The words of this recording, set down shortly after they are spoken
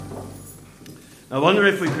I wonder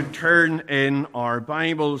if we could turn in our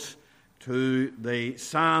Bibles to the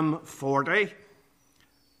Psalm 40,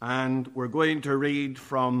 and we're going to read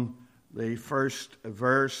from the first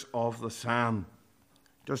verse of the psalm.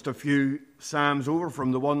 Just a few psalms over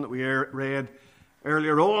from the one that we read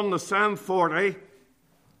earlier on, the Psalm 40,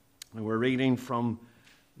 and we're reading from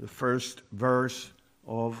the first verse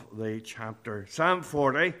of the chapter. Psalm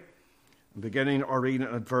 40, beginning our reading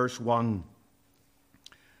at verse 1.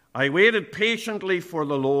 I waited patiently for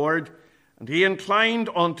the Lord, and he inclined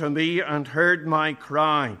unto me and heard my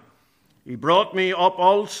cry. He brought me up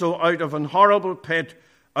also out of an horrible pit,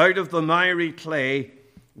 out of the miry clay,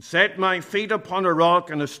 and set my feet upon a rock,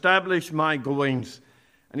 and established my goings.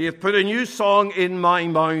 And he hath put a new song in my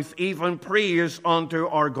mouth, even praise unto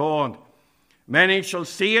our God. Many shall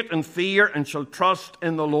see it and fear, and shall trust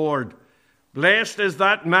in the Lord. Blessed is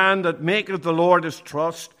that man that maketh the Lord his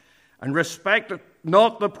trust, and respecteth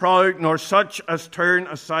not the proud, nor such as turn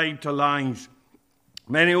aside to lies.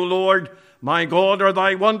 Many, O Lord, my God, are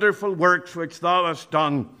thy wonderful works which thou hast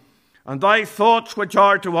done, and thy thoughts which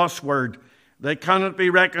are to usward. They cannot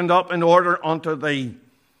be reckoned up in order unto thee.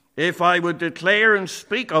 If I would declare and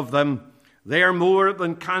speak of them, they are more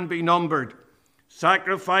than can be numbered.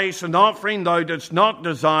 Sacrifice and offering thou didst not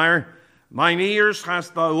desire. Mine ears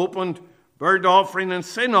hast thou opened. Burnt offering and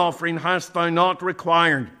sin offering hast thou not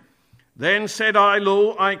required. Then said I,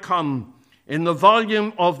 Lo, I come. In the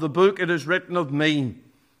volume of the book it is written of me.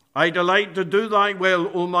 I delight to do thy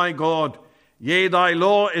will, O my God. Yea, thy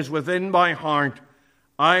law is within my heart.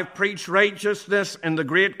 I have preached righteousness in the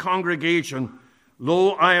great congregation.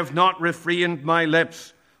 Lo, I have not refrained my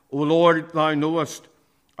lips. O Lord, thou knowest.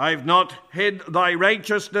 I have not hid thy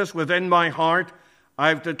righteousness within my heart. I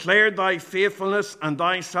have declared thy faithfulness and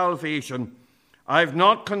thy salvation. I have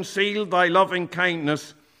not concealed thy loving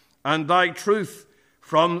kindness and thy truth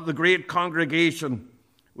from the great congregation.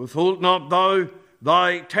 Withhold not thou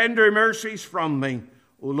thy tender mercies from me.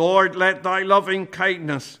 O Lord, let thy loving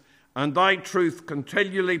kindness and thy truth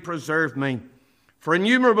continually preserve me. For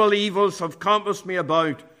innumerable evils have compassed me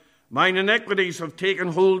about. Mine iniquities have taken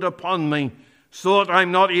hold upon me, so that I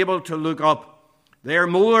am not able to look up. They are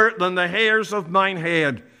more than the hairs of mine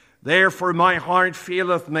head. Therefore my heart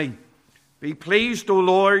faileth me. Be pleased, O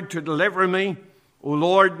Lord, to deliver me. O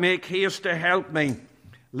Lord, make haste to help me.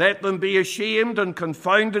 Let them be ashamed and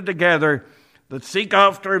confounded together that seek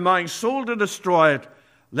after my soul to destroy it.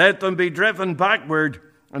 Let them be driven backward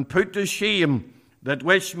and put to shame that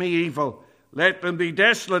wish me evil. Let them be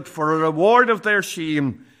desolate for a reward of their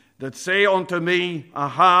shame, that say unto me,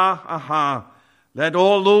 Aha, aha. Let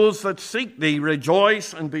all those that seek thee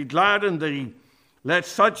rejoice and be glad in thee. Let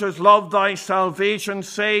such as love thy salvation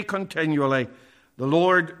say continually, The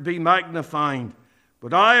Lord be magnified.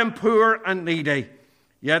 But I am poor and needy,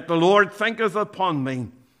 yet the Lord thinketh upon me.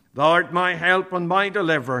 Thou art my help and my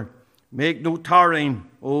deliverer. Make no tarrying,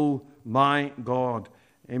 O my God.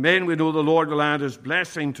 Amen. We know the Lord will add his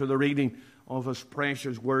blessing to the reading of his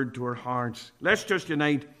precious word to our hearts. Let's just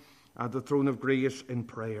unite at the throne of grace in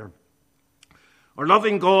prayer. Our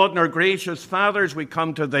loving God and our gracious Father, as we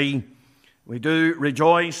come to thee, we do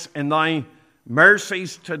rejoice in thy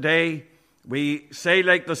mercies today. We say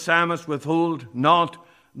like the psalmist, withhold not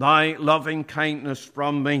thy loving kindness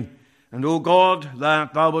from me. And, O God,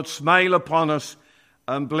 that thou wouldst smile upon us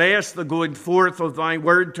and bless the going forth of thy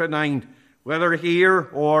word tonight, whether here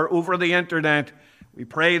or over the internet. We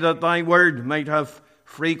pray that thy word might have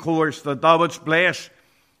free course, that thou wouldst bless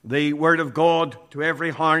the word of God to every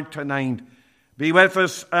heart tonight. Be with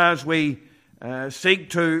us as we seek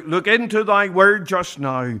to look into thy word just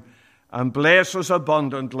now, and bless us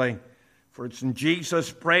abundantly. For it's in Jesus'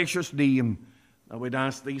 precious name that we'd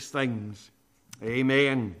ask these things.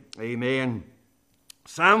 Amen. Amen.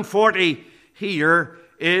 Psalm 40 here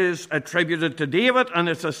is attributed to David, and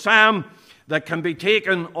it's a psalm that can be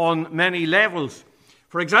taken on many levels.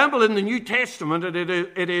 For example, in the New Testament,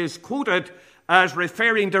 it is quoted as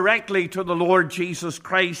referring directly to the Lord Jesus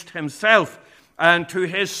Christ himself and to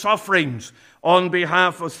his sufferings on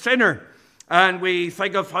behalf of sinner. And we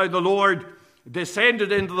think of how the Lord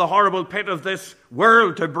descended into the horrible pit of this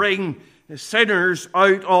world to bring sinners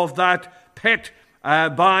out of that pit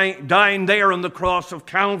by dying there on the cross of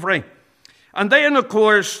Calvary. And then, of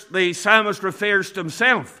course, the psalmist refers to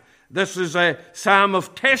himself. This is a psalm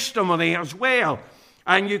of testimony as well.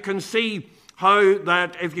 And you can see how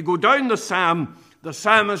that if you go down the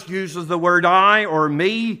psalmist uses the word I or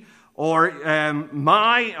me or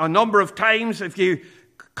my a number of times. If you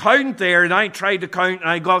count there, and I tried to count, and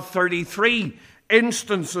I got 33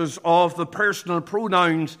 instances of the personal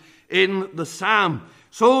pronouns in the psalm.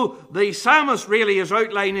 So the psalmist really is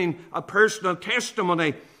outlining a personal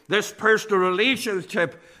testimony, this personal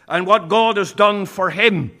relationship, and what God has done for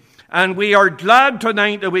him. And we are glad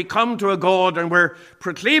tonight that we come to a God, and we're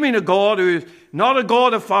proclaiming a God who is not a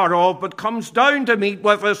God afar off, but comes down to meet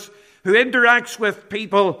with us, who interacts with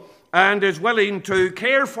people and is willing to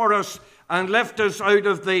care for us and lift us out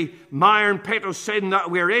of the mire and pit of sin that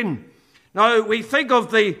we're in. Now, we think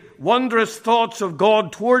of the wondrous thoughts of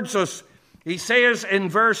God towards us. He says in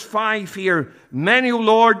verse 5 here, "Many, O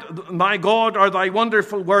Lord, my God, are thy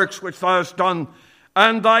wonderful works which thou hast done,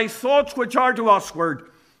 and thy thoughts which are to usward,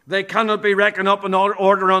 they cannot be reckoned up in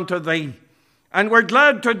order unto thee." And we're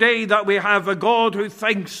glad today that we have a God who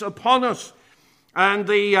thinks upon us. And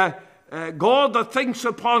the God that thinks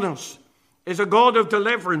upon us is a God of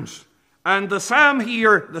deliverance. And the psalm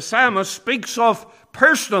here, the psalmist speaks of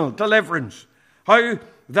personal deliverance. How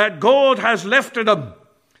that God has lifted him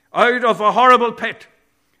out of a horrible pit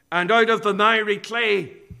and out of the miry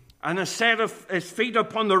clay, and has set his feet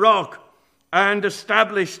upon the rock and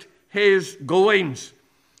established his goings.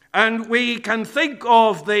 And we can think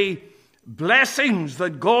of the blessings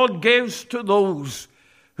that God gives to those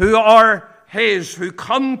who are his, who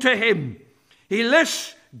come to him. He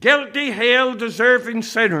lifts guilty, hell-deserving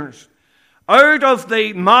sinners out of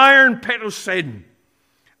the mire and pit of sin,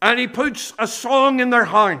 and he puts a song in their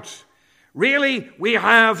hearts. Really, we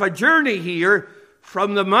have a journey here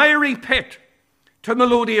from the miry pit to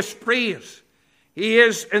melodious praise. He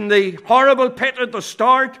is in the horrible pit at the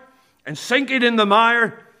start and sinking in the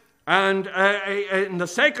mire, and in the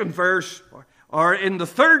second verse, or in the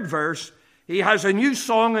third verse, he has a new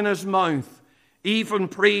song in his mouth, even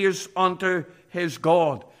praise unto his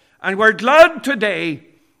God. And we're glad today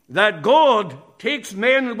that God takes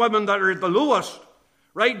men and women that are at the lowest,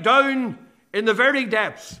 right down in the very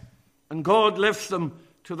depths, and God lifts them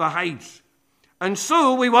to the heights. And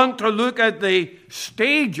so we want to look at the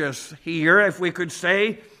stages here, if we could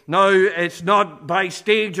say. Now, it's not by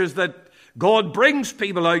stages that God brings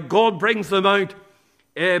people out. God brings them out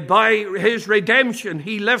by his redemption.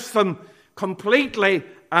 He lifts them completely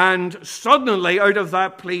and suddenly out of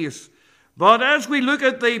that place. But as we look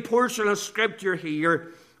at the portion of Scripture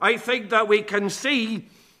here, I think that we can see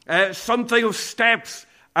something of steps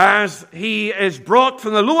as he is brought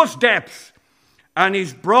from the lowest depths, and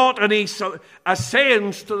he's brought and he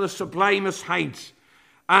ascends to the sublimest heights.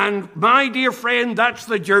 And my dear friend, that's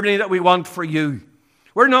the journey that we want for you.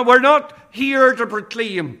 We're not here to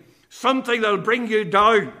proclaim something that will bring you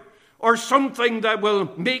down or something that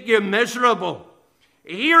will make you miserable.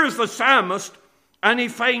 Here is the psalmist, and he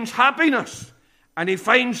finds happiness and he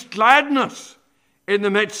finds gladness in the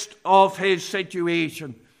midst of his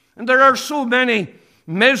situation. And there are so many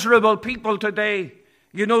miserable people today.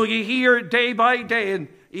 You know, you hear day by day, and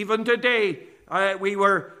even today we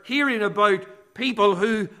were hearing about people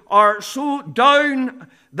who are so down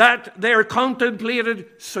that they're contemplated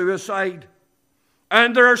suicide.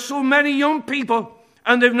 And there are so many young people,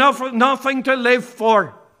 and they've nothing to live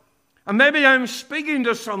for. And maybe I'm speaking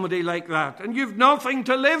to somebody like that, and you've nothing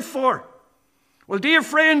to live for. Well, dear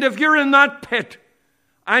friend, if you're in that pit,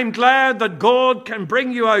 I'm glad that God can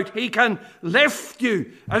bring you out. He can lift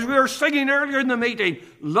you. As we were singing earlier in the meeting,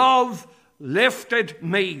 love lifted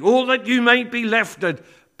me. Oh, that you might be lifted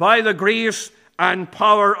by the grace and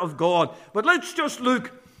power of God. But let's just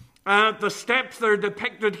look at the steps that are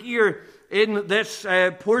depicted here in this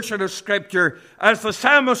portion of Scripture as the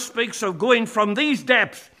psalmist speaks of going from these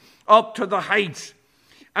depths up to the heights.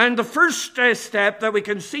 And the first step that we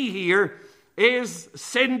can see here is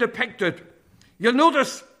sin depicted. You'll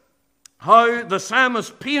notice how the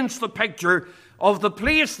psalmist paints the picture of the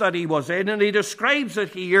place that he was in, and he describes it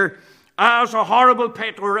here as a horrible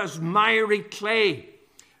pit or as miry clay.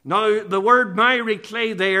 Now, the word miry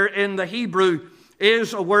clay there in the Hebrew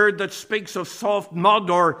is a word that speaks of soft mud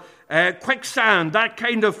or quicksand, that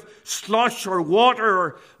kind of slush or water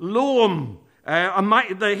or loam.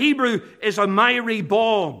 The Hebrew is a miry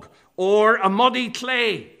bog or a muddy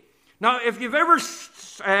clay. Now, if you've ever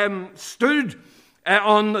stood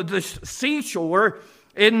on the seashore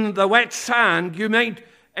in the wet sand, you might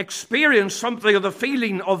experience something of the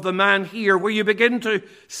feeling of the man here, where you begin to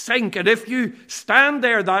sink. And if you stand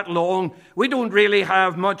there that long, we don't really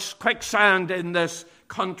have much quicksand in this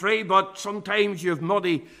country, but sometimes you have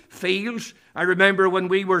muddy fields. I remember when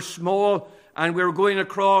we were small and we were going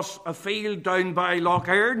across a field down by Lough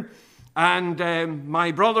Erne, and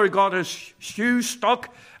my brother got his shoe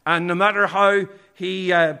stuck, and no matter how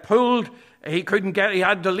he pulled, he couldn't get. He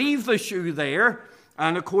had to leave the shoe there,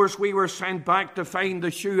 And of course, we were sent back to find the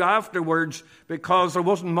shoe afterwards because there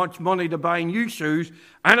wasn't much money to buy new shoes.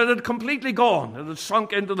 And it had completely gone. It had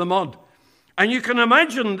sunk into the mud. And you can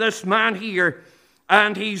imagine this man here.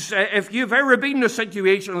 And he's, if you've ever been in a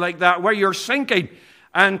situation like that where you're sinking,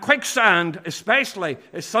 and quicksand especially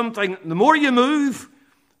is something, the more you move,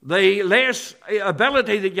 the less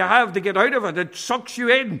ability that you have to get out of it. It sucks you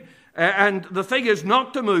in. And the thing is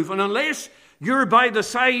not to move. And unless you're by the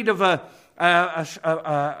side of a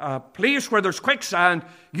place where there's quicksand,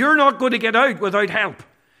 you're not going to get out without help.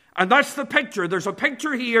 And that's the picture. There's a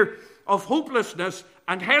picture here of hopelessness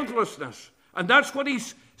and helplessness. And that's what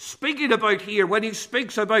he's speaking about here when he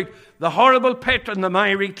speaks about the horrible pit and the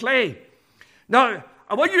miry clay. Now,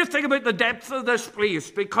 I want you to think about the depth of this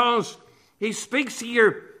place, because he speaks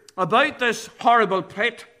here about this horrible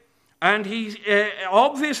pit, and he's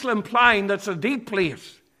obviously implying that's a deep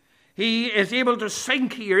place. He is able to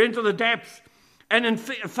sink here into the depths. And in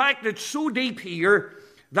fact, it's so deep here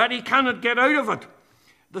that he cannot get out of it.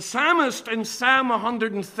 The psalmist in Psalm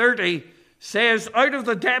 130 says, "Out of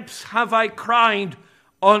the depths have I cried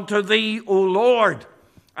unto thee, O Lord."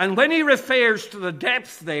 And when he refers to the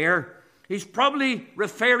depths there, he's probably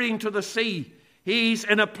referring to the sea. He's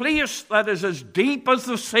in a place that is as deep as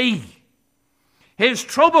the sea. His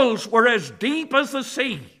troubles were as deep as the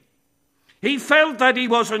sea. He felt that he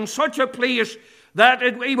was in such a place that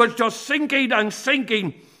he was just sinking and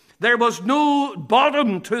sinking. There was no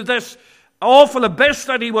bottom to this awful abyss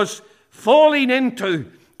that he was falling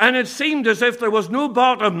into. And it seemed as if there was no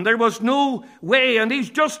bottom, there was no way, and he's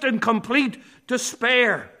just in complete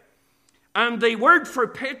despair. And the word for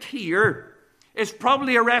pit here is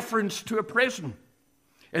probably a reference to a prison.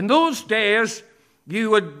 In those days, you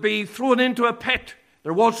would be thrown into a pit.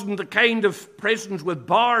 There wasn't the kind of prisons with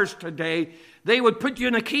bars today. They would put you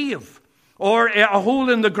in a cave or a hole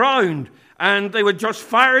in the ground, and they would just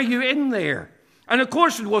fire you in there. And of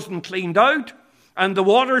course it wasn't cleaned out, and the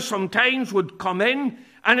water sometimes would come in,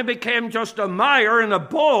 and it became just a mire and a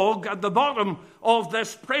bog at the bottom of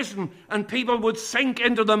this prison, and people would sink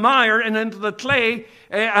into the mire and into the clay,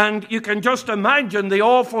 and you can just imagine the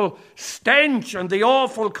awful stench and the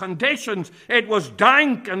awful conditions. It was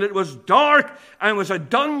dank and it was dark and it was a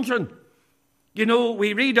dungeon. You know,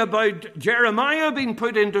 we read about Jeremiah being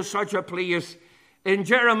put into such a place in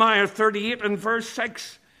Jeremiah 38 and verse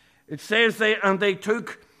 6. It says,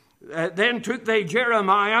 then took they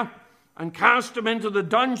Jeremiah and cast him into the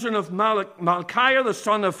dungeon of Malchiah, the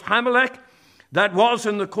son of Hamelech, that was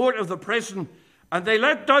in the court of the prison. And they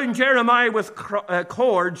let down Jeremiah with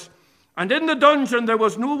cords, and in the dungeon there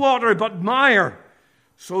was no water but mire.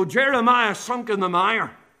 So Jeremiah sunk in the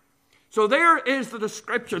mire. So there is the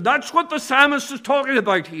description. That's what the psalmist is talking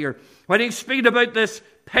about here when he's speaking about this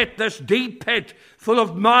pit, this deep pit, full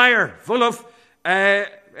of mire, full of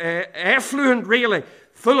effluent, really,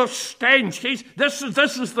 full of stench. This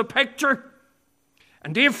is the picture.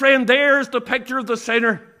 And dear friend, there's the picture of the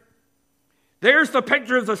sinner. There's the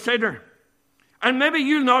picture of the sinner. And maybe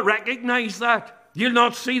you'll not recognize that. You'll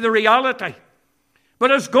not see the reality.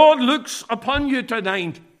 But as God looks upon you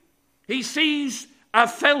tonight, he sees a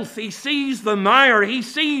filth. He sees the mire. He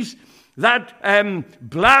sees that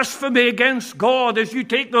blasphemy against God as you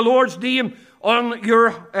take the Lord's name on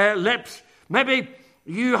your lips. Maybe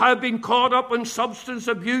you have been caught up in substance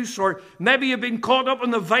abuse, or maybe you've been caught up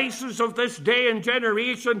in the vices of this day and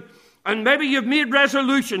generation, and maybe you've made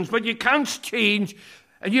resolutions, but you can't change,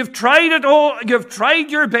 and you've tried it all, you've tried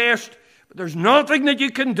your best, but there's nothing that you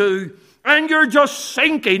can do, and you're just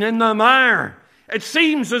sinking in the mire. It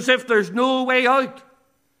seems as if there's no way out.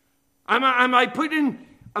 Am I putting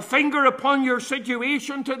a finger upon your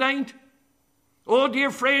situation tonight? Oh, dear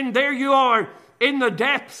friend, there you are in the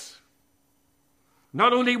depths.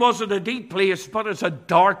 Not only was it a deep place, but it's a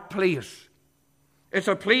dark place. It's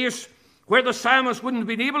a place where the psalmist wouldn't have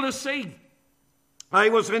been able to see. I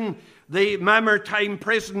was in the Mamertine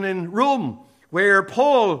prison in Rome, where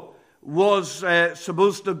Paul was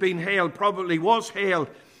supposed to have been held, probably was held.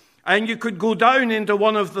 And you could go down into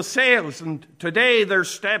one of the cells, and today there's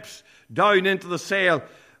steps down into the cell.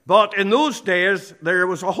 But in those days, there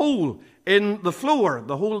was a hole in the floor.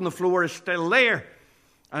 The hole in the floor is still there.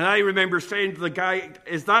 And I remember saying to the guy,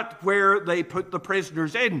 is that where they put the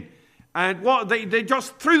prisoners in? And they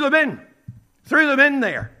just threw them in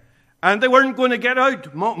there. And they weren't going to get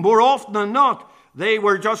out. More often than not, they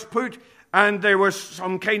were just put, and there was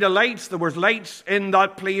some kind of lights. There was lights in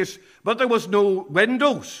that place, but there was no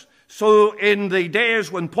windows. So in the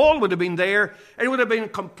days when Paul would have been there, it would have been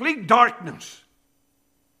complete darkness.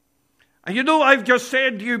 And you know, I've just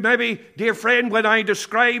said to you, maybe, dear friend, when I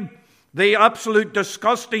describe the absolute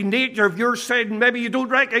disgusting nature of your sin, maybe you don't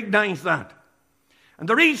recognize that. And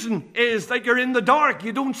the reason is that you're in the dark.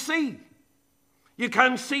 You don't see. You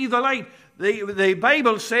can't see the light. The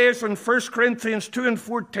Bible says in 1 Corinthians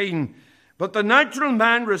 2:14, but the natural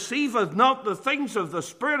man receiveth not the things of the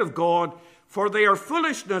Spirit of God, for they are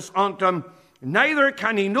foolishness unto him, neither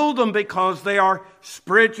can he know them because they are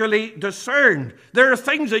spiritually discerned. There are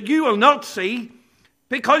things that you will not see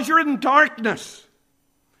because you're in darkness.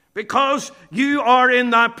 Because you are in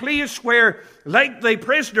that place where, like the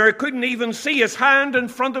prisoner, couldn't even see his hand in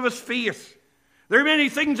front of his face. There are many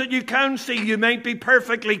things that you can see. You might be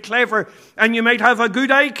perfectly clever and you might have a good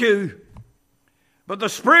IQ. But the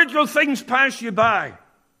spiritual things pass you by.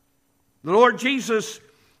 The Lord Jesus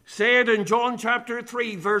said in John chapter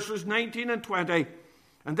 3, verses 19 and 20,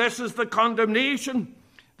 and this is the condemnation,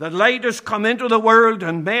 that light has come into the world,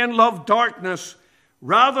 and men love darkness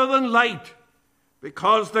rather than light,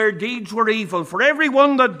 because their deeds were evil. For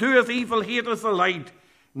everyone that doeth evil hateth the light,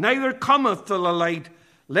 neither cometh to the light,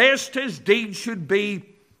 lest his deeds should be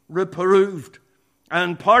reproved.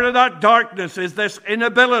 And part of that darkness is this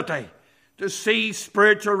inability to see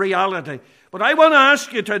spiritual reality. But I want to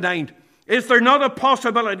ask you tonight, is there not a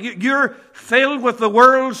possibility? You're filled with the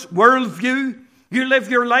world's worldview. You live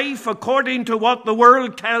your life according to what the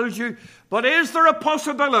world tells you. But is there a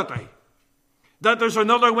possibility that there's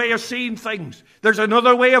another way of seeing things? There's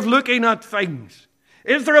another way of looking at things.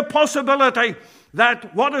 Is there a possibility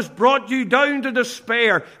that what has brought you down to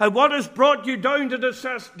despair and what has brought you down to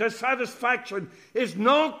dissatisfaction is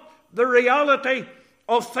not the reality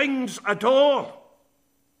of things at all?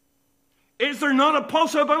 Is there not a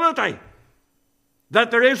possibility that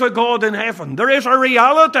there is a God in heaven? There is a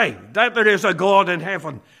reality that there is a God in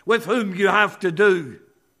heaven with whom you have to do.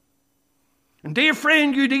 And dear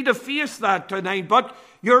friend, you need to face that tonight, but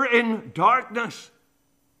you're in darkness.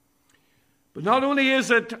 But not only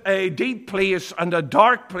is it a deep place and a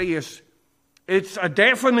dark place, it's a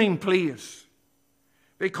deafening place.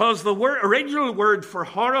 Because the original word for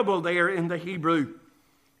horrible there in the Hebrew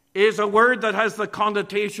is a word that has the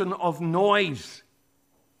connotation of noise.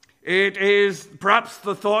 It is, perhaps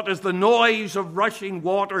the thought is the noise of rushing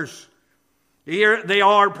waters. Here they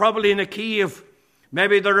are probably in a cave.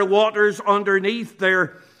 Maybe there are waters underneath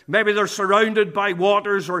there. Maybe they're surrounded by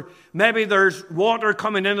waters, or maybe there's water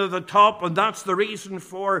coming in at the top, and that's the reason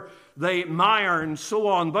for the mire and so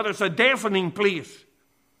on. But it's a deafening place.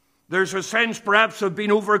 There's a sense perhaps of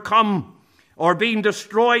being overcome or being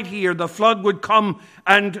destroyed here. The flood would come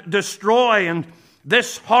and destroy, and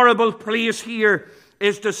this horrible place here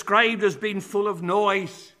is described as being full of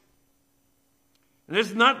noise. And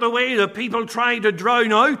isn't that the way that people try to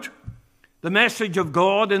drown out the message of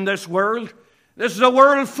God in this world? This is a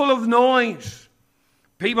world full of noise.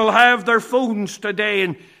 People have their phones today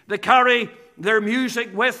and they carry their music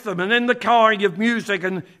with them. And in the car you have music,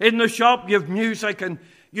 and in the shop you have music, and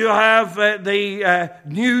you have the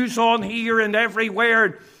news on here and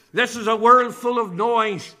everywhere. This is a world full of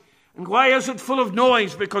noise. And why is it full of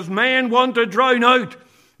noise? Because men want to drown out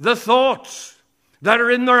the thoughts that are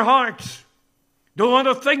in their hearts. Don't want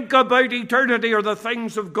to think about eternity or the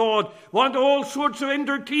things of God. Want all sorts of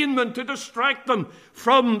entertainment to distract them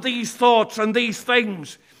from these thoughts and these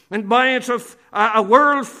things. And by it's a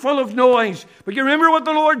world full of noise. But you remember what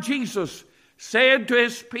the Lord Jesus said to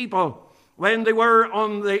his people when they were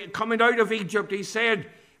coming out of Egypt. He said,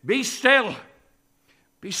 be still,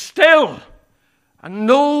 and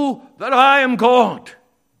know that I am God.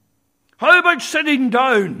 How about sitting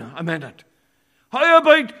down a minute? How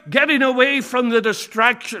about getting away from the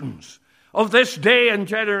distractions of this day and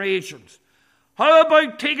generations? How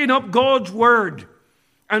about taking up God's word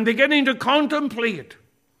and beginning to contemplate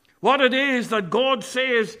what it is that God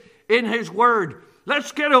says in his word?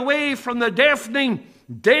 Let's get away from the deafening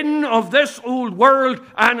din of this old world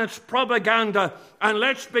and its propaganda, and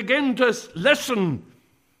let's begin to listen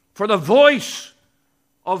for the voice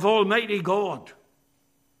of Almighty God.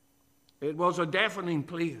 It was a deafening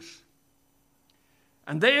place.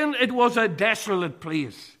 And then it was a desolate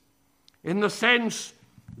place, in the sense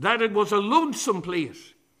that it was a lonesome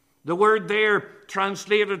place. The word there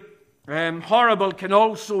translated horrible can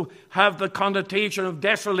also have the connotation of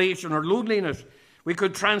desolation or loneliness. We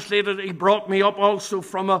could translate it, he brought me up also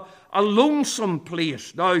from a lonesome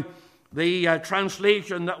place. Now, the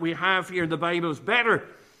translation that we have here in the Bible is better,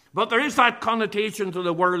 but there is that connotation to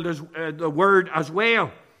the word as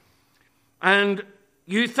well. And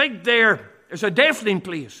you think there is a deafening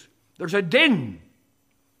place. There's a din,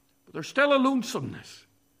 but there's still a lonesomeness.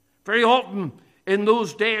 Very often in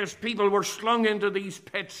those days, people were slung into these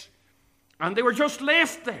pits, and they were just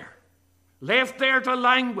left there to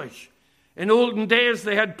languish. In olden days,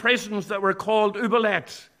 they had prisons that were called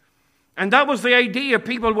oubliettes. And that was the idea.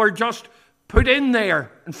 People were just put in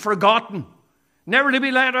there and forgotten. Never to be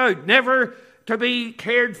let out, never to be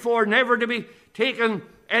cared for, never to be taken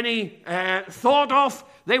any thought of.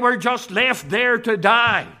 They were just left there to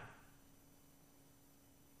die.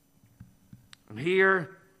 And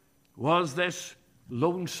here was this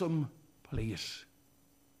lonesome place,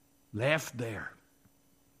 left there.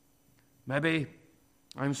 Maybe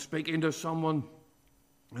I'm speaking to someone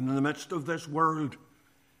in the midst of this world,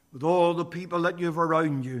 with all the people that you've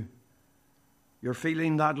around you. You're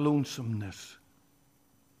feeling that lonesomeness.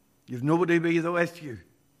 You've nobody be there with you.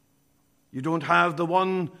 You don't have the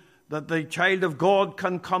one that the child of God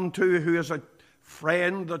can come to, who is a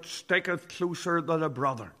friend that sticketh closer than a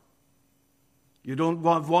brother. You don't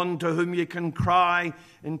have one to whom you can cry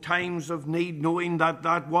in times of need, knowing that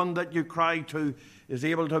that one that you cry to is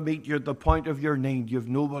able to meet you at the point of your need. You've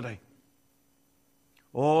nobody.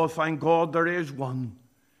 Oh, thank God there is one.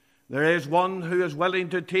 There is one who is willing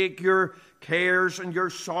to take your cares and your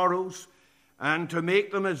sorrows and to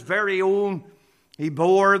make them his very own. He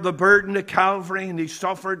bore the burden of Calvary, and he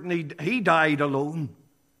suffered, and he died alone,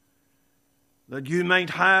 that you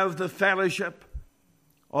might have the fellowship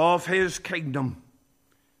of his kingdom,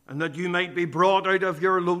 and that you might be brought out of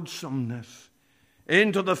your lonesomeness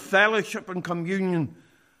into the fellowship and communion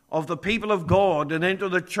of the people of God and into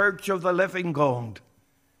the church of the living God.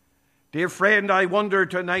 Dear friend, I wonder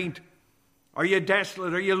tonight, are you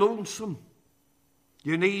desolate? Are you lonesome?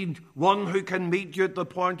 You need one who can meet you at the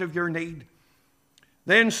point of your need.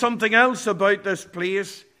 Then something else about this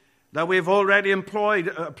place that we've already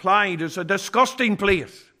applied is a disgusting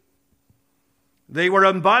place. They were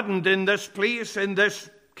abandoned in this place, in this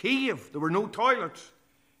cave. There were no toilets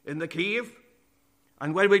in the cave.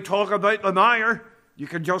 And when we talk about the mire, you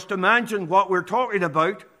can just imagine what we're talking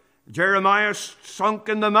about. Jeremiah sunk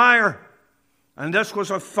in the mire. And this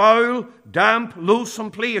was a foul, damp,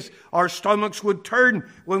 loathsome place. Our stomachs would turn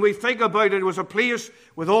when we think about it. It was a place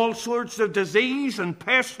with all sorts of disease and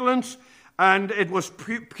pestilence, and it was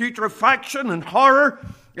putrefaction and horror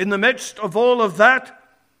in the midst of all of that.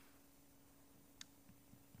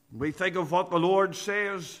 We think of what the Lord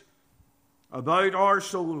says about our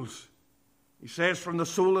souls. He says, from the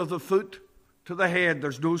sole of the foot to the head,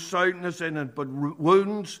 there's no soundness in it, but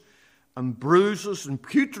wounds and bruises and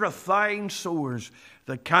putrefying sores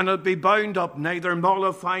that cannot be bound up, neither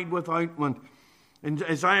mollified with ointment. In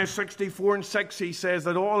Isaiah 64:6, he says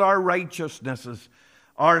that all our righteousnesses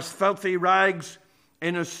are as filthy rags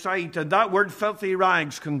in his sight. And that word filthy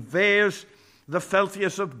rags conveys the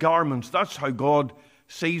filthiest of garments. That's how God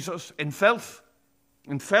sees us, in filth.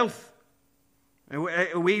 In filth.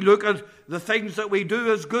 We look at the things that we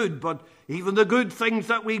do as good, but even the good things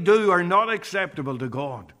that we do are not acceptable to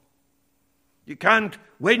God. You can't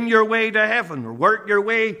win your way to heaven or work your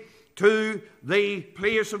way to the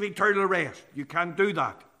place of eternal rest. You can't do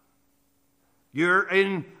that. You're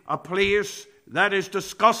in a place that is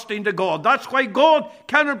disgusting to God. That's why God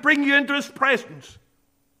cannot bring you into his presence.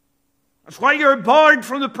 That's why you're barred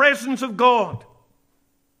from the presence of God.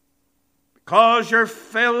 Because you're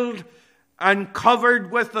filled and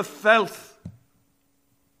covered with the filth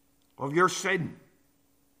of your sin.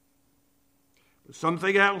 But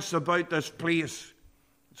something else about this place.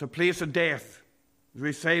 It's a place of death. As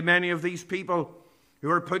we say, many of these people who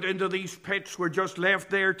were put into these pits were just left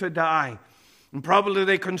there to die. And probably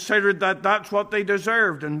they considered that that's what they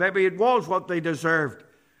deserved, and maybe it was what they deserved.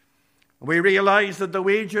 We realize that the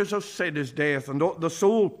wages of sin is death, and the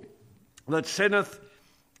soul that sinneth,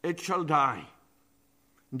 it shall die.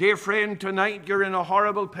 Dear friend, tonight you're in a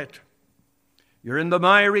horrible pit. You're in the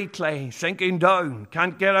miry clay, sinking down,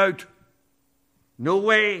 can't get out. No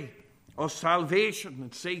way of salvation,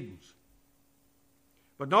 it seems.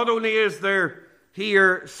 But not only is there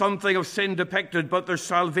here something of sin depicted, but there's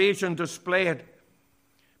salvation displayed.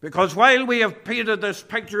 Because while we have painted this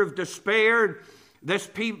picture of despair, this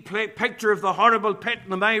picture of the horrible pit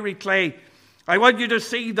in the miry clay, I want you to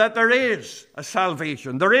see that there is a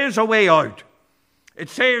salvation. There is a way out. It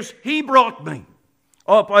says, he brought me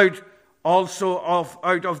up out of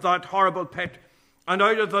that horrible pit and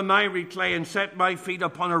out of the miry clay and set my feet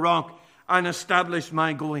upon a rock and established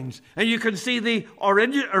my goings. And you can see the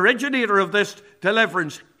originator of this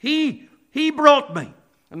deliverance. He brought me.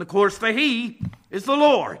 And of course, the he is the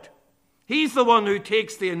Lord. He's the one who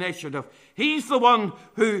takes the initiative. He's the one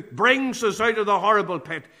who brings us out of the horrible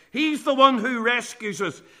pit. He's the one who rescues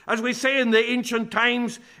us. As we say in the ancient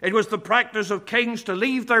times, it was the practice of kings to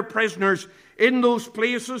leave their prisoners in those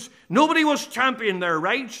places. Nobody was championing their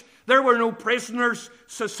rights. There were no prisoners'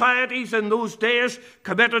 societies in those days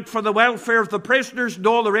committed for the welfare of the prisoners and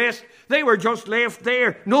all the rest. They were just left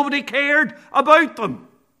there. Nobody cared about them.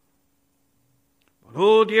 But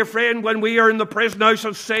oh, dear friend, when we are in the prison house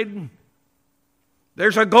of sin,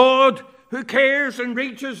 there's a God who cares and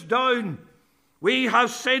reaches down. We have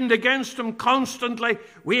sinned against him constantly.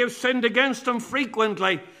 We have sinned against him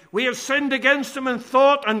frequently. We have sinned against him in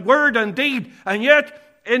thought and word and deed. And yet,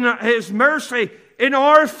 in his mercy, in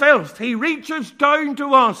our filth, he reaches down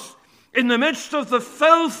to us in the midst of the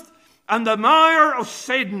filth and the mire of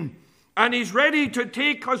sin. And he's ready to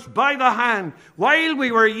take us by the hand while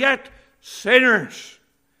we were yet sinners.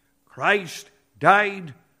 Christ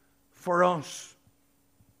died for us.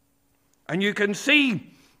 And you can see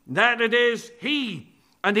that it is he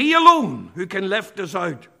and he alone who can lift us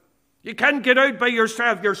out. You can't get out by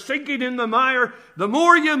yourself. You're sinking in the mire. The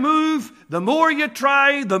more you move, the more you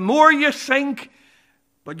try, the more you sink.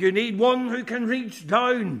 But you need one who can reach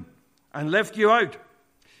down and lift you out.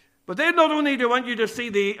 But then not only do I want you to see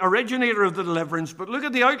the originator of the deliverance, but look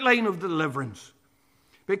at the outline of the deliverance.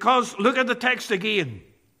 Because look at the text again.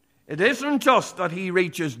 It isn't just that he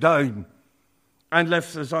reaches down and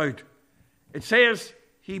lifts us out. It says,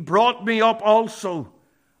 he brought me up also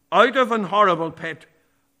out of an horrible pit,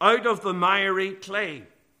 out of the miry clay.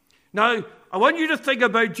 Now, I want you to think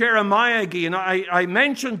about Jeremiah again. I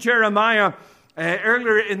mentioned Jeremiah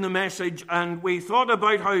earlier in the message, and we thought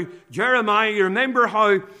about how Jeremiah, you remember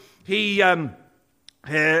how he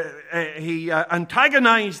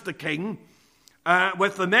antagonized the king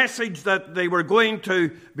with the message that they were going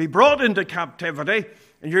to be brought into captivity.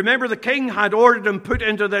 And you remember the king had ordered him put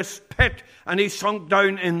into this pit, and he sunk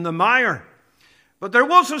down in the mire. But there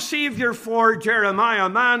was a savior for Jeremiah, a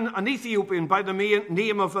man, an Ethiopian by the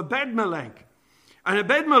name of Ebed-Melech. And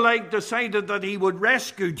Ebed-Melech decided that he would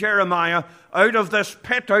rescue Jeremiah out of this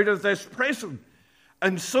pit, out of this prison.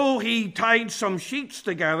 And so he tied some sheets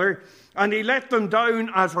together, and he let them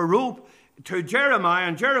down as a rope to Jeremiah.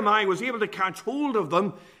 And Jeremiah was able to catch hold of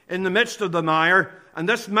them in the midst of the mire. And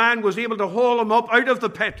this man was able to haul him up out of the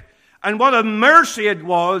pit. And what a mercy it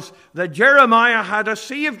was that Jeremiah had a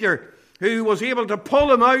savior who was able to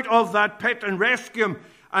pull him out of that pit and rescue him.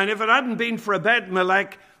 And if it hadn't been for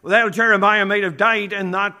Ebed-Melech, well, Jeremiah might have died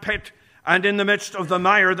in that pit and in the midst of the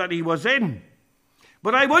mire that he was in.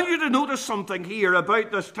 But I want you to notice something here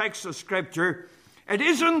about this text of Scripture. It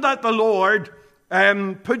isn't that the Lord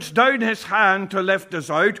puts down his hand to lift us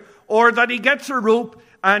out, or that he gets a rope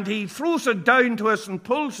and he throws it down to us and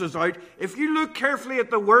pulls us out. If you look carefully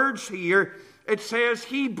at the words here, it says,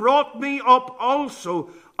 he brought me up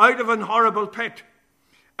also out of an horrible pit.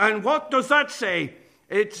 And what does that say?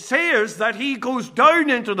 It says that he goes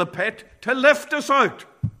down into the pit to lift us out.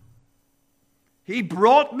 He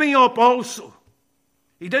brought me up also.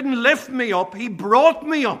 He didn't lift me up, he brought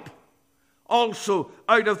me up also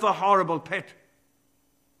out of the horrible pit.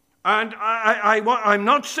 And I'm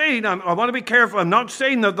not saying, I want to be careful, I'm not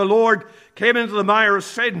saying that the Lord came into the mire of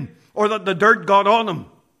sin or that the dirt got on him.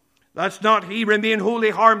 That's not, he remained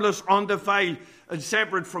wholly harmless, undefiled, and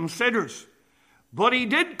separate from sinners. But he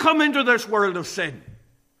did come into this world of sin.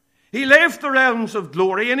 He left the realms of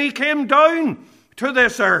glory and he came down to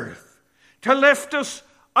this earth to lift us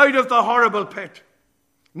out of the horrible pit.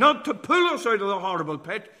 Not to pull us out of the horrible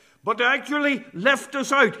pit, but to actually lift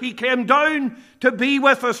us out. He came down to be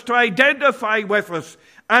with us, to identify with us,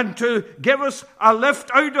 and to give us a lift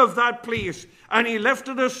out of that place. And he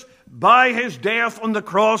lifted us by his death on the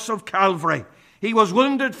cross of Calvary. He was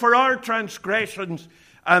wounded for our transgressions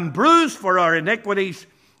and bruised for our iniquities,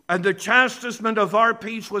 and the chastisement of our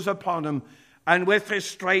peace was upon him, and with his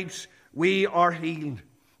stripes we are healed.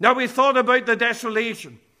 Now we thought about the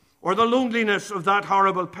desolation or the loneliness of that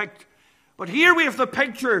horrible pit. But here we have the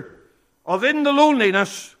picture of, in the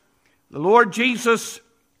loneliness, the Lord Jesus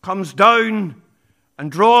comes down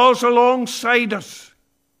and draws alongside us.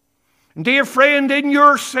 And dear friend, in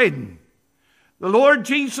your sin, the Lord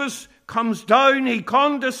Jesus comes down, he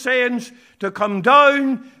condescends to come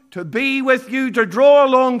down, to be with you, to draw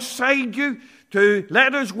alongside you, to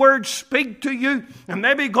let his word speak to you. And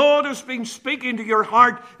maybe God has been speaking to your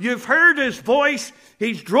heart. You've heard his voice.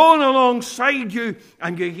 He's drawn alongside you,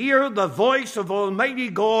 and you hear the voice of Almighty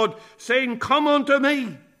God saying, come unto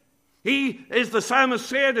me. He, as the psalmist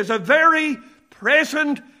said, is a very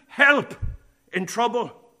present help in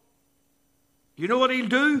trouble. You know what he'll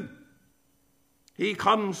do? He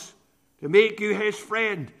comes to make you his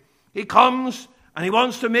friend. He comes and he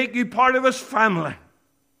wants to make you part of his family.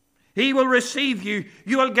 He will receive you.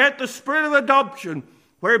 You will get the spirit of adoption,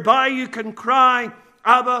 whereby you can cry,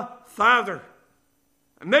 Abba, Father.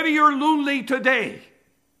 And maybe you're lonely today.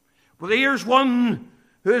 Well, here's one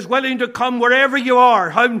who is willing to come wherever you are,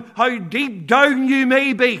 how deep down you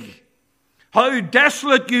may be, how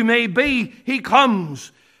desolate you may be. He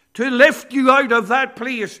comes to lift you out of that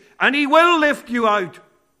place, and he will lift you out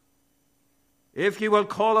if you will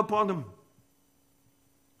call upon him.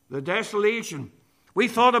 The desolation. We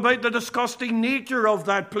thought about the disgusting nature of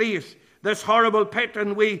that place, this horrible pit,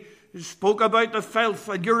 and we spoke about the filth,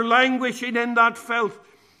 and you're languishing in that filth.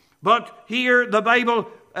 But here the Bible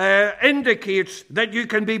indicates that you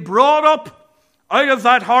can be brought up out of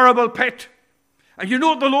that horrible pit. And you know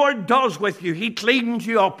what the Lord does with you? He cleans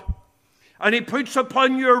you up. And he puts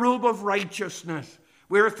upon you a robe of righteousness.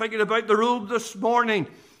 We were thinking about the robe this morning.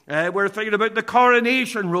 We're thinking about the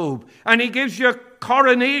coronation robe. And he gives you a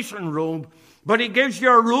coronation robe. But he gives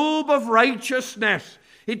you a robe of righteousness.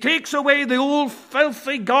 He takes away the old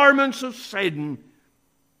filthy garments of sin.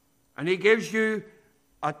 And he gives you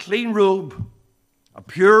a clean robe, a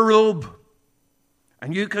pure robe.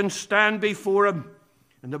 And you can stand before him.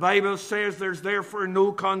 And the Bible says there's therefore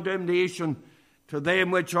no condemnation to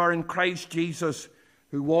them which are in Christ Jesus,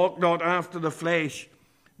 who walk not after the flesh,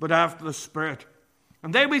 but after the Spirit.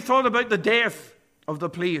 And then we thought about the death of the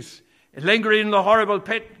place. Lingering in the horrible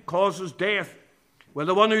pit causes death. Well,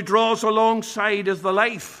 the one who draws alongside is the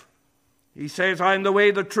life. He says, I am the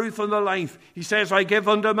way, the truth, and the life. He says, I give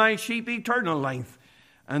unto my sheep eternal life,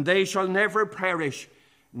 and they shall never perish,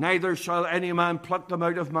 neither shall any man pluck them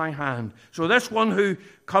out of my hand. So this one who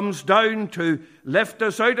comes down to lift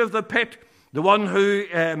us out of the pit, the one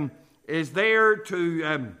who is there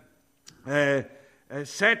to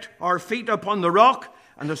set our feet upon the rock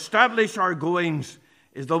and establish our goings,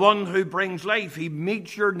 is the one who brings life. He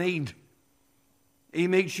meets your need. He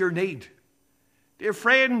meets your need. Dear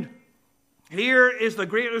friend, here is the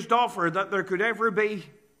greatest offer that there could ever be.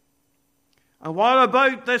 And what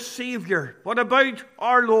about this Savior? What about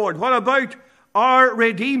our Lord? What about our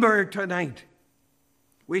Redeemer tonight?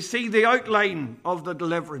 We see the outline of the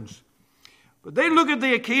deliverance. But then look at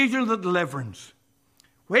the occasion of the deliverance.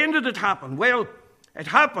 When did it happen? Well, it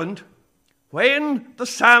happened when the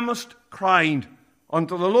psalmist cried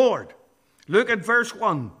unto the Lord. Look at verse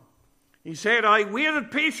 1. He said, I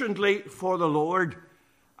waited patiently for the Lord,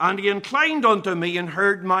 and he inclined unto me and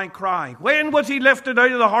heard my cry. When was he lifted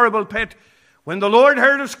out of the horrible pit? When the Lord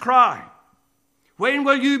heard his cry. When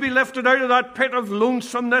will you be lifted out of that pit of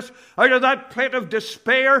lonesomeness, out of that pit of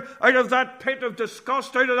despair, out of that pit of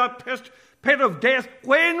disgust, out of that pit of death?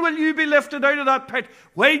 When will you be lifted out of that pit?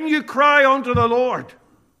 When you cry unto the Lord.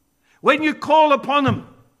 When you call upon him.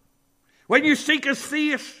 When you seek his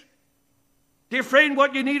face. Dear friend,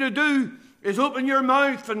 what you need to do is open your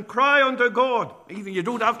mouth and cry unto God. Even you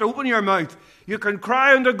don't have to open your mouth. You can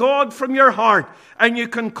cry unto God from your heart, and you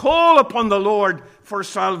can call upon the Lord for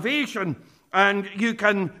salvation, and you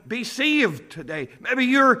can be saved today. Maybe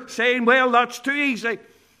you're saying, well, that's too easy.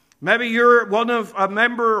 Maybe you're a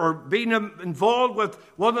member or being involved with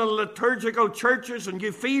one of the liturgical churches, and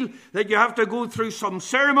you feel that you have to go through some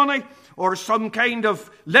ceremony or some kind of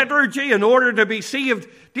liturgy in order to be saved.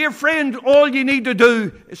 Dear friend, all you need to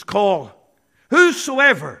do is call.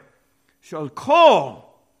 Whosoever shall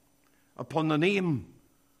call upon the name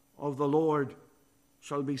of the Lord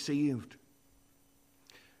shall be saved.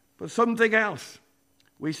 But something else.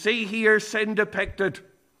 We see here sin depicted,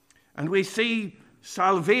 and we see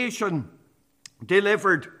salvation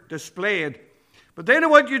delivered, displayed. But then I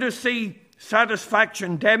want you to see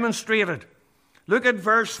satisfaction demonstrated. Look at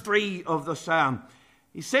verse 3 of the psalm.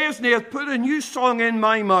 He says, "He hath put a new song in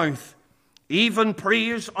my mouth, even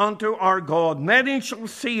praise unto our God. Many shall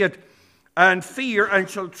see it and fear and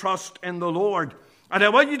shall trust in the Lord." And I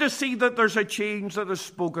want you to see that there's a change that is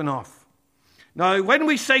spoken of. Now, when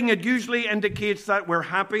we sing, it usually indicates that we're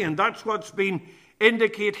happy, and that's what's been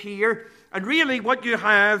indicated here. And really what you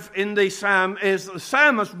have in the psalm is the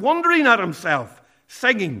psalmist wondering at himself,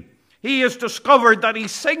 singing. He has discovered that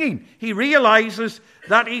he's singing. He realizes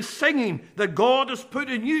that he's singing, that God has put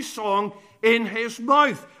a new song in his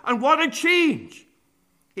mouth. And what a change!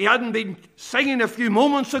 He hadn't been singing a few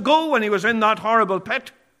moments ago when he was in that horrible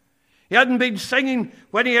pit. He hadn't been singing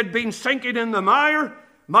when he had been sinking in the mire.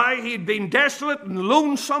 He'd been desolate and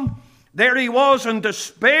lonesome. There he was in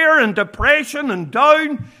despair and depression and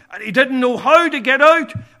down, and he didn't know how to get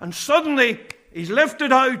out. And suddenly he's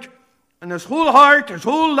lifted out, and his whole heart, his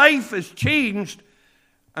whole life is changed,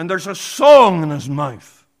 and there's a song in his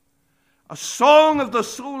mouth. A song of the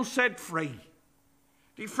soul set free.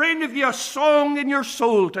 Dear friend, have you a song in your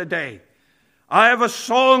soul today? I have a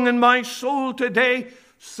song in my soul today,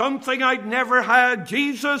 something I'd never had.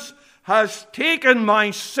 Jesus has taken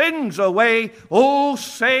my sins away. Oh,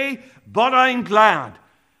 say, but I'm glad.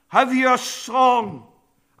 Have you a song?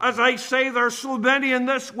 As I say, there's so many in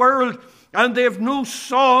this world, and they've no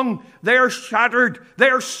song. They're shattered.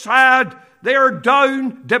 They're sad. They're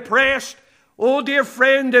down, depressed. Oh, dear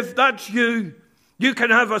friend, if that's you, you can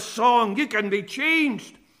have a song. You can be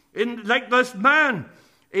changed. Like this man,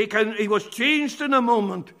 he was changed in a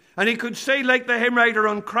moment. And he could say, like the hymn writer,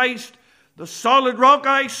 on Christ, the solid rock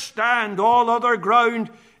I stand, all other ground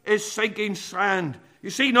is sinking sand. You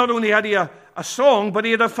see, not only had he a song, but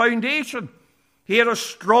he had a foundation. He had a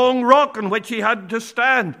strong rock on which he had to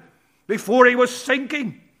stand before he was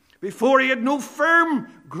sinking, before he had no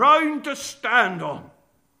firm ground to stand on.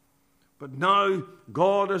 But now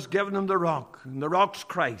God has given him the rock, and the rock's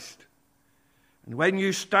Christ. And when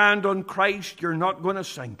you stand on Christ, you're not going to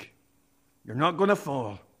sink. You're not going to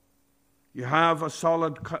fall. You have a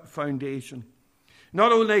solid foundation.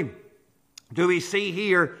 Not only do we see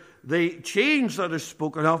here the change that is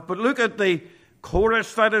spoken of, but look at the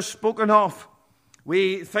chorus that is spoken of.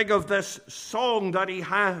 We think of this song that he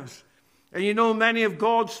has. And you know, many of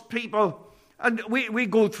God's people, and we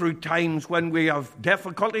go through times when we have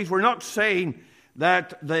difficulties. We're not saying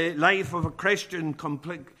that the life of a Christian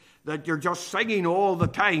that you're just singing all the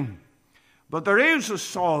time. But there is a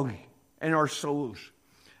song in our souls.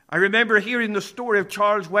 I remember hearing the story of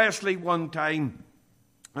Charles Wesley one time.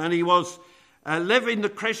 And he was living the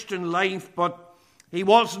Christian life, but he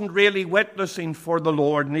wasn't really witnessing for the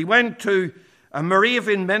Lord. And he went to a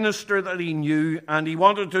Moravian minister that he knew, and he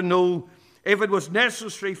wanted to know if it was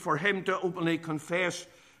necessary for him to openly confess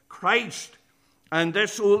Christ. And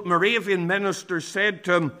this old Moravian minister said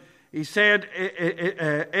to him, he said,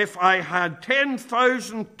 if I had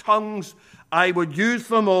 10,000 tongues, I would use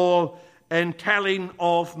them all in telling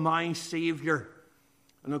of my Savior.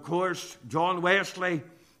 And of course, John Wesley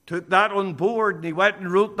took that on board, and he went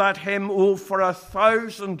and wrote that hymn, oh, for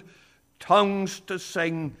 1,000 tongues to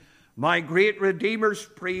sing my great Redeemer's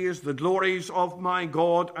praise, the glories of my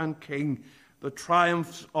God and King, the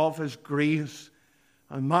triumphs of his grace.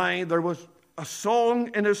 And there was a song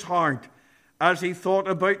in his heart as he thought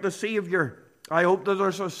about the Savior. I hope that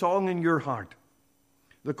there's a song in your heart.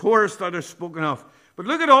 The chorus that is spoken of. But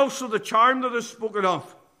look at also the charm that is spoken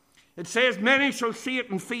of. It says, many shall see it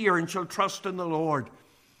and fear and shall trust in the Lord.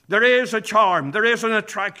 There is a charm, there is an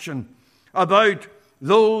attraction about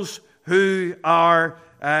those who are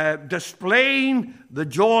displaying the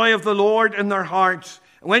joy of the Lord in their hearts.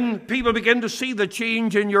 When people begin to see the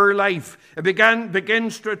change in your life, it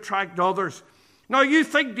begins to attract others. Now you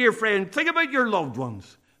think, dear friend, think about your loved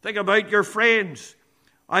ones. Think about your friends.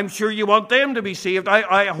 I'm sure you want them to be saved.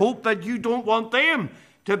 I hope that you don't want them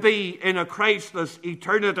to be in a Christless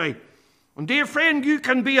eternity. And dear friend, you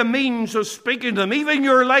can be a means of speaking to them. Even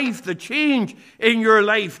your life, the change in your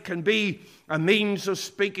life can be a means of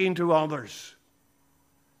speaking to others.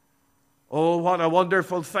 Oh, what a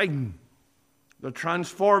wonderful thing. The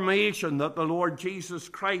transformation that the Lord Jesus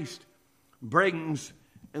Christ brings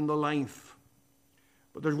in the life.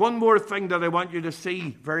 But there's one more thing that I want you to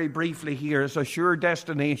see very briefly here. It's a sure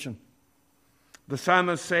destination. The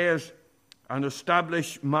psalmist says, and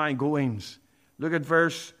establish my goings. Look at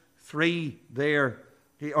verse 3 there,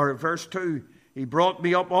 or verse 2. He brought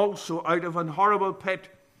me up also out of an horrible pit,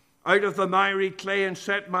 out of the miry clay, and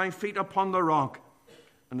set my feet upon the rock,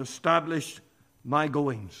 and established my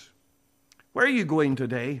goings. Where are you going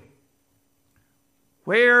today?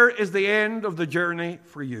 Where is the end of the journey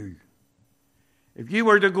for you? If you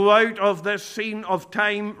were to go out of this scene of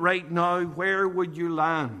time right now, where would you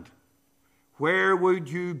land? Where would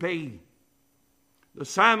you be? The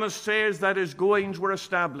psalmist says that his goings were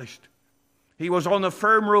established. He was on a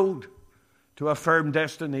firm road to a firm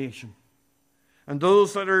destination. And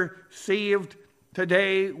those that are saved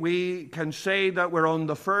today, we can say that we're on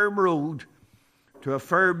the firm road to a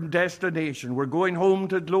firm destination. We're going home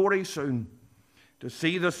to glory soon, to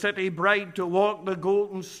see the city bright, to walk the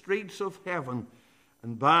golden streets of heaven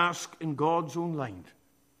and bask in God's own light.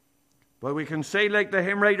 But we can say, like the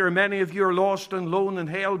hymn writer, many of you are lost and lone and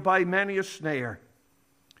held by many a snare.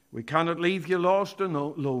 We cannot leave you lost and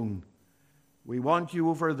alone. We want you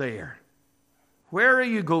over there. Where are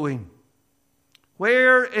you going?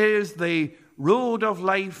 Where is the road of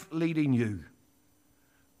life leading you?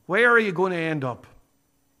 Where are you going to end up?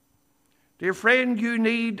 Dear friend, you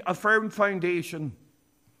need a firm foundation,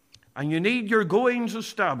 and you need your goings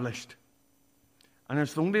established. And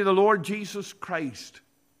it's only the Lord Jesus Christ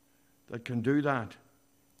that can do that.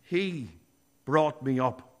 He brought me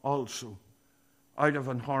up also out of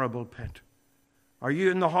an horrible pit. Are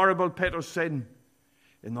you in the horrible pit of sin,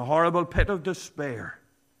 in the horrible pit of despair?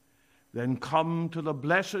 Then come to the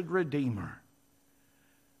blessed Redeemer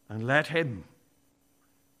and let him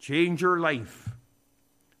change your life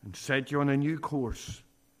and set you on a new course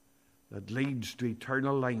that leads to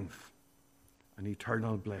eternal life and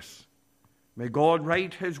eternal bliss. May God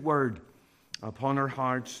write his word upon our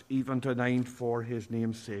hearts even tonight for his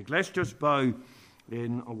name's sake. Let's just bow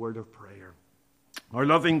in a word of prayer. Our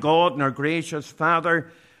loving God and our gracious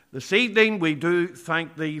Father, this evening we do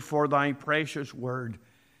thank thee for thy precious word.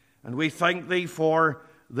 And we thank thee for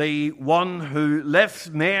the one who lifts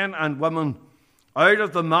men and women out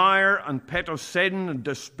of the mire and pit of sin and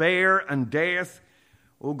despair and death.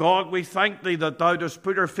 O God, we thank thee that thou dost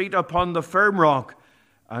put our feet upon the firm rock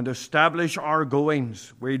and establish our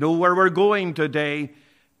goings. We know where we're going today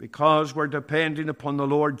because we're depending upon the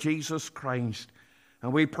Lord Jesus Christ.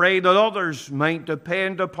 And we pray that others might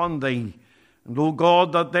depend upon thee. And, O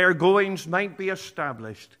God, that their goings might be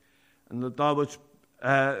established and that thou wouldst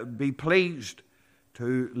be pleased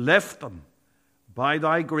to lift them by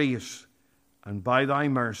thy grace and by thy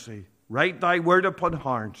mercy. Write thy word upon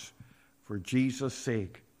hearts for Jesus'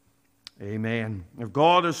 sake. Amen. If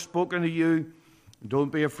God has spoken to you,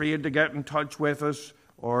 don't be afraid to get in touch with us,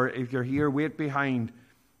 or if you're here, wait behind,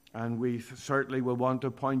 and we certainly will want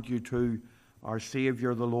to point you to our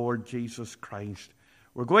Savior, the Lord Jesus Christ.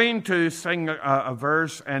 We're going to sing a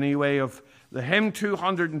verse anyway of the hymn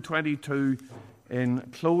 222 in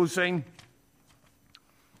closing.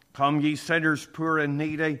 Come ye sinners poor and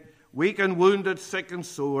needy, weak and wounded, sick and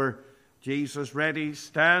sore, Jesus ready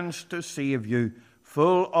stands to save you,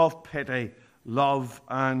 full of pity, love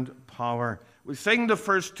and power. We sing the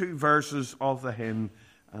first two verses of the hymn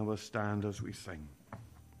and we'll stand as we sing.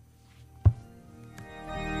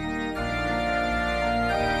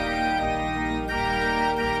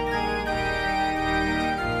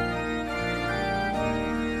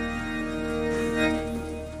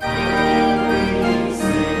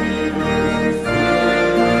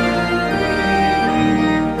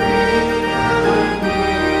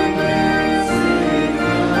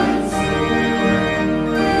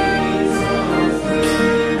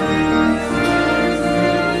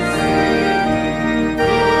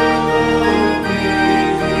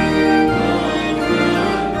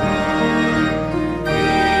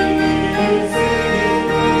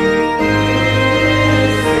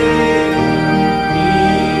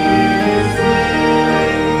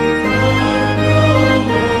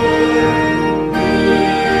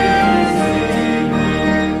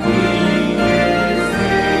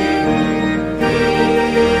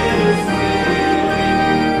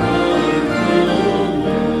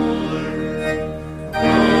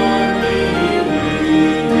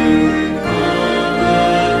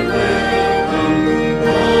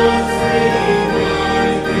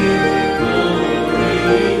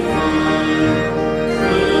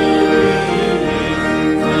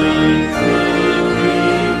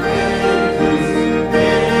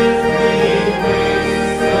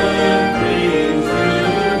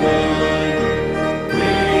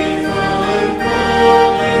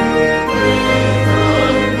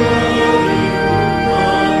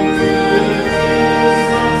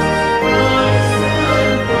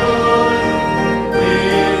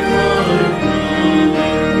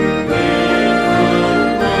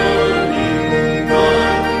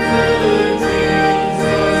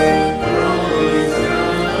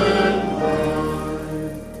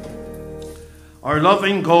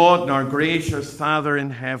 Loving God and our gracious Father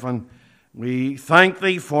in heaven, we thank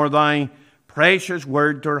thee for thy precious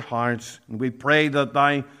word to our hearts, and we pray that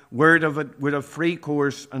thy word of it would have free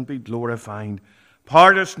course and be glorified.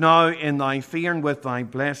 Part us now in thy fear and with thy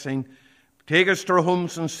blessing. Take us to our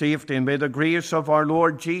homes in safety, and may the grace of our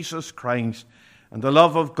Lord Jesus Christ and the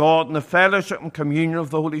love of God and the fellowship and communion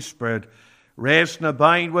of the Holy Spirit rest and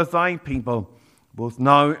abide with thy people, both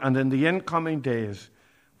now and in the incoming days,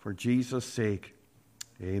 for Jesus' sake.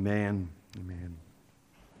 Amen. Amen.